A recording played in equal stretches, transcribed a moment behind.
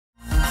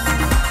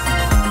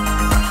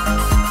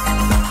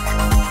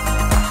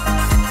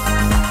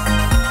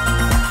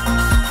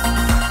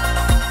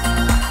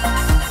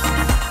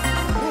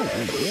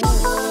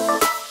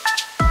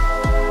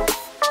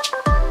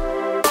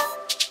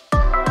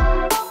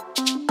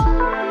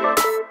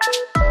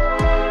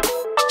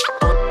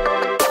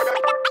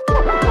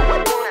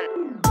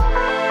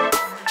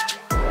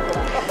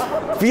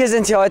Wir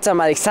sind hier heute am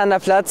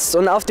Alexanderplatz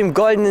und auf dem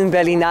goldenen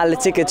Berlinale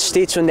Ticket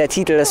steht schon der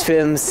Titel des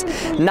Films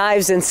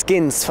Kinves and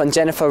Skin von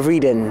Jennifer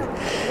Reeder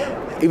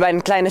über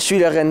eine kleine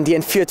Schülerin, die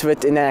entführt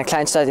wird in einer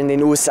Kleinstadt in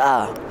den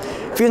USA.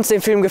 Wie uns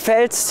der Film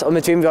gefällt und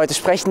mit wem wir heute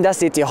sprechen, das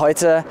seht ihr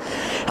heute.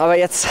 Aber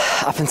jetzt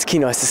ab ins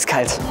Kino, es ist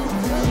kalt.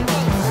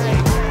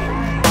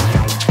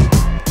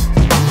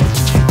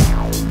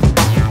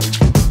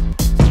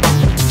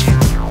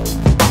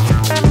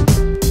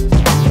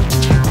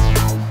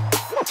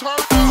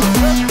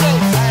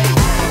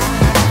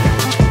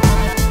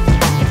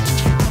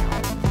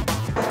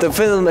 The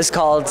film is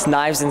called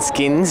Kinves and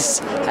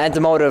Skins, and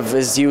the motive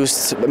is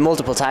used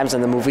multiple times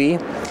in the movie.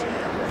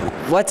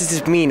 What does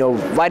it mean, or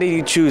why did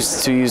you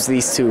choose to use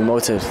these two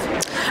motives?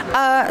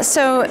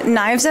 So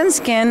Kinves and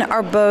Skin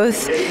are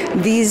both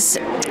these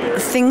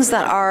things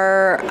that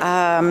are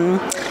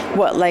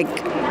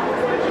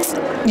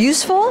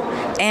useful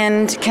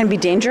and can be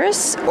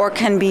dangerous or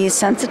can be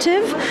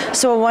sensitive.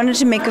 So I wanted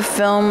to make a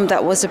film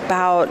that was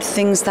about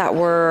things that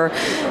were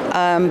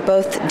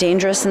both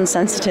dangerous and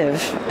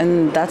sensitive,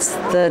 and that's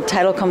the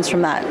title comes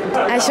from that.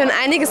 Ich finde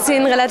einige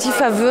Szenen relativ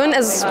verwirrend.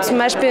 Also zum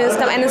Beispiel, es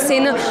gab eine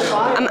Szene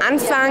am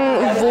Anfang,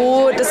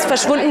 wo das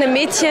verschwundene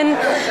Mädchen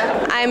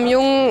einem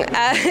Jungen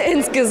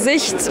ins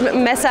Gesicht mit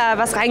dem Messer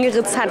was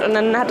reingeritzt hat und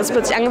dann hat es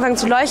plötzlich angefangen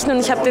zu leuchten und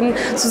ich habe den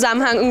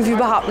Zusammenhang irgendwie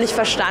überhaupt nicht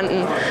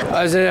verstanden.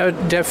 Also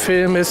der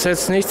Film ist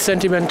jetzt nichts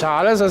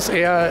Sentimentales, es ist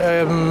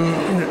eher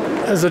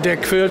also der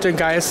quält den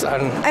Geist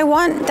an. I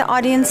want the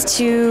audience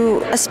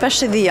to,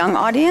 especially the young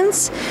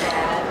audience,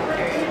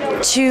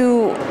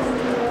 to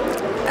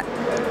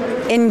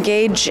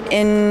engage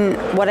in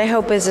what I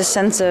hope is a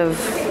sense of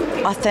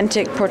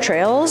authentic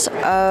portrayals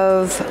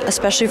of,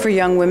 especially for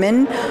young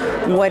women,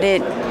 what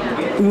it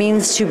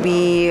means to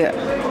be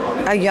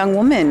a young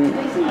woman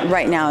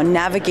right now,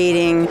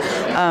 navigating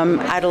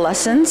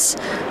adolescence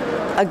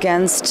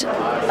against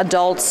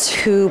adults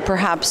who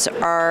perhaps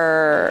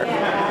are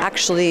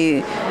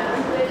actually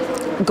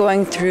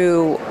going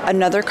through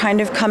another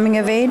kind of coming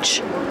of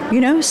age, you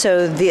know?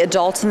 So the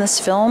adults in this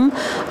film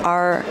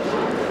are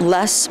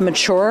less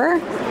mature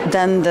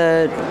than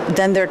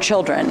their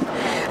children.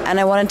 And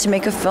I wanted to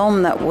make a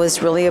film that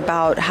was really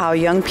about how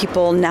young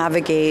people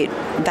navigate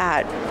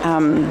that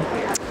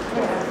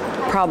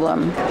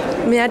problem.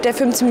 Mir hat der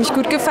Film ziemlich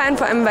gut gefallen,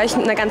 vor allem weil ich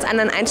mit einer ganz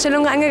anderen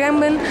Einstellung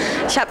rangegangen bin.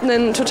 Ich habe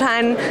einen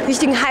totalen,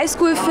 richtigen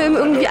Highschool-Film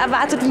irgendwie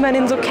erwartet, wie man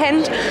den so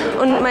kennt.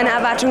 Und meine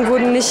Erwartungen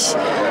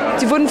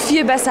wurden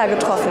viel besser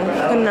getroffen.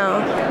 Genau.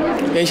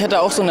 Ja, ich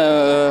hatte auch so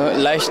eine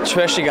leicht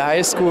trashige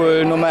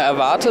Highschool-Nummer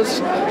erwartet,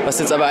 was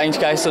jetzt aber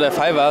eigentlich gar nicht so der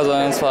Fall war,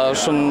 sondern es war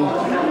schon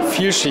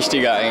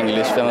vielschichtiger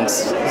eigentlich, wenn man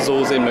es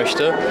so sehen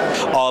möchte.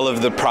 All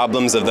of the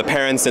problems of the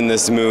parents in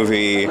this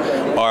movie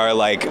are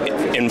like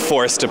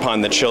enforced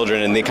upon the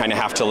children and they kind of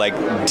have to like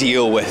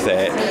deal with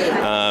it.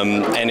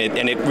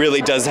 And it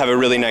really does have a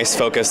really nice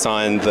focus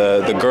on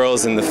the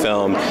girls in the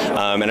film,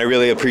 and I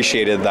really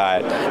appreciated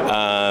that.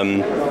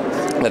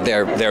 That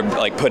they're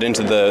like put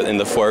into in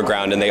the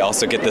foreground, and they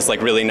also get this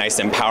like really nice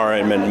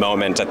empowerment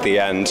moment at the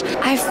end.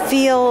 I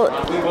feel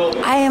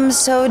I am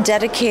so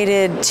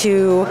dedicated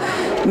to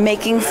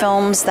making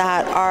films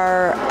that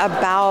are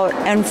about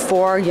and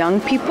for young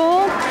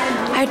people.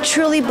 I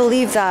truly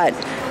believe that,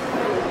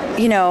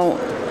 you know,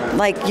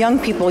 like young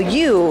people,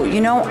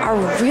 you know, are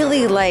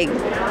really like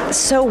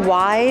so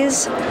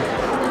wise.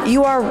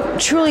 You are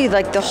truly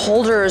like the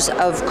holders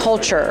of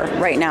culture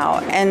right now,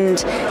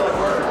 and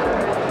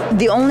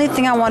the only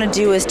thing I want to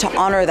do is to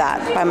honor that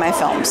by my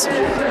films.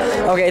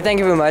 Okay, thank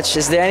you very much.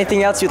 Is there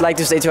anything else you'd like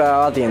to say to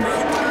our audience?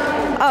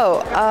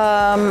 Oh,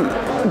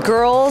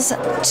 girls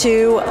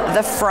to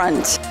the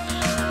front.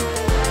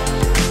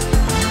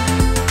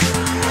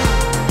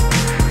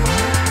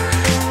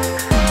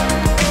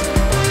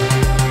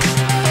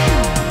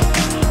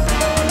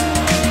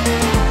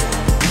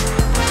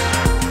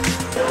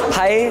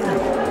 Hi,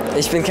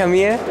 ich bin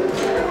Kamil.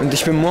 Und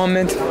ich bin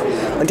Mohammed.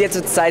 Und jetzt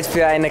wird es Zeit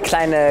für eine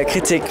kleine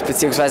Kritik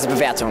bzw.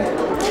 Bewertung.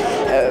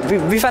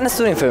 Wie fandest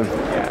du den Film?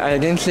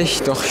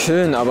 Eigentlich doch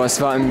schön, aber es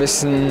war ein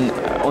bisschen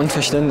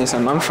Unverständnis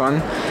am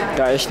Anfang,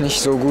 da ich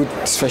nicht so gut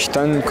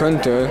verstanden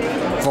konnte,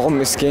 worum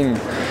es ging.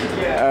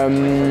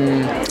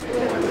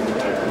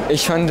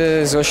 Ich fand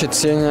solche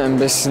Szenen ein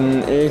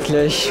bisschen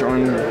eklig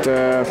und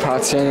ein paar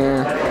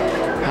Szenen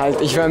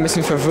halt, ich war ein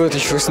bisschen verwirrt,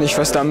 ich wusste nicht,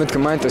 was damit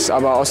gemeint ist,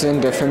 aber außerdem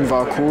der Film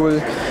war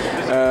cool.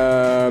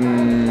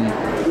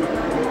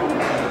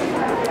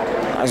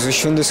 Also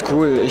ich finde es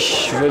cool,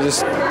 ich würde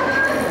es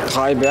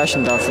 3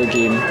 Bärchen dafür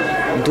geben.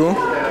 Und du?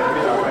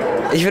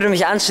 Ich würde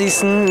mich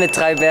anschließen mit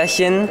 3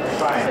 Bärchen,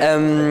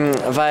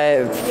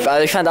 weil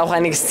also ich fand auch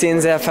einige Szenen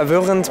sehr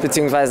verwirrend,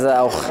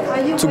 beziehungsweise auch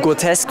zu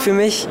grotesk für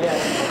mich.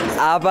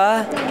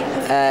 Aber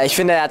ich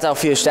finde, er hatte auch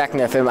viele Stärken,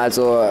 der Film.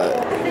 Also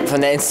von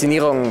der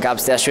Inszenierung gab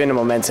es sehr schöne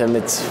Momente,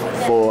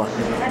 wo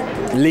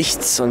Licht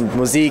und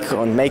Musik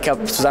und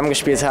Make-up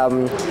zusammengespielt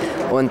haben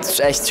und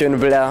echt schöne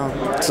Bilder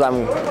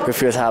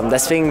zusammengeführt haben.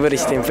 Deswegen würde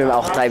ich dem Film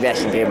auch 3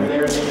 Bärchen geben.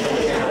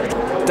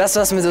 Das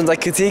war's mit unserer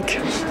Kritik.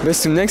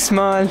 Bis zum nächsten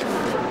Mal.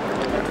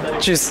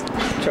 Tschüss.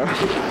 Ciao.